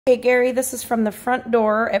Hey Gary, this is from the front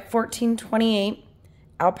door at 1428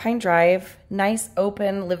 Alpine Drive. Nice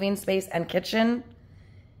open living space and kitchen,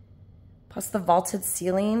 plus the vaulted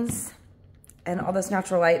ceilings and all this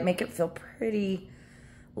natural light make it feel pretty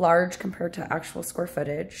large compared to actual square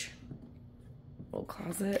footage. Little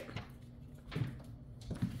closet.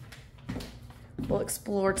 We'll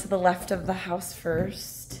explore to the left of the house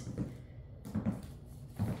first.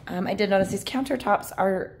 I did notice these countertops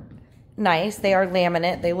are nice. They are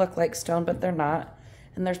laminate. They look like stone, but they're not.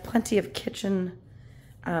 And there's plenty of kitchen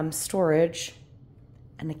storage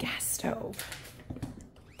and a gas stove.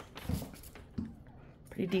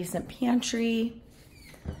 Pretty decent pantry.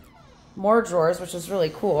 More drawers, which is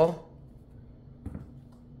really cool.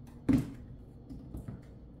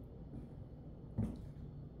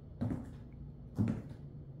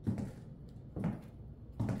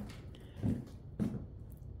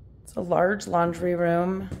 It's a large laundry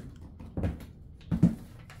room.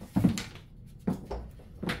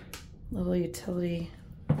 Little utility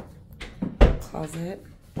closet.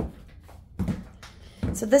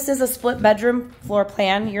 So this is a split bedroom floor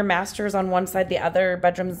plan. Your master is on one side, the other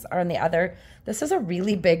bedrooms are on the other. This is a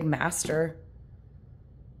really big master.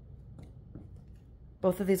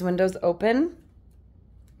 Both of these windows open.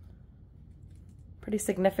 Pretty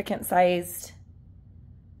significant sized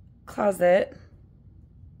closet.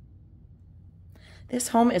 This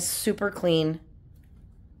home is super clean.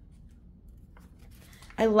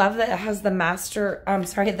 I love that it has the master,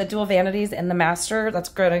 the dual vanities in the master. That's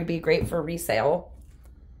going to be great for resale.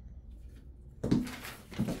 And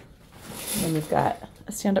you've got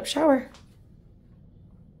a stand-up shower.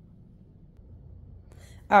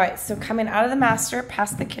 All right, so coming out of the master,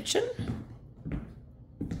 past the kitchen.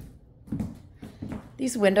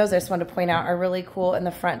 These windows, I just want to point out, are really cool in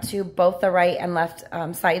the front too. Both the right and left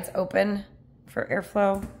sides open for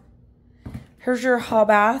airflow. Here's your hall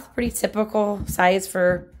bath, pretty typical size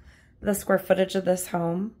for the square footage of this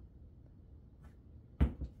home.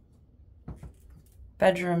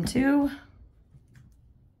 Bedroom 2.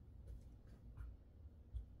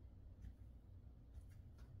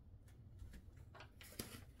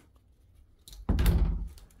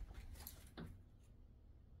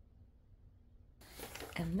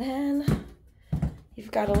 And then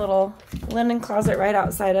you've got a little linen closet right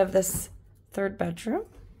outside of this third bedroom.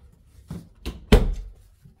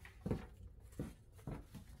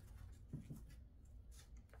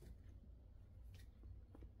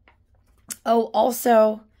 Oh,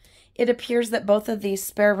 also, it appears that both of these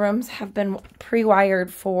spare rooms have been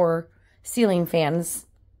pre-wired for ceiling fans.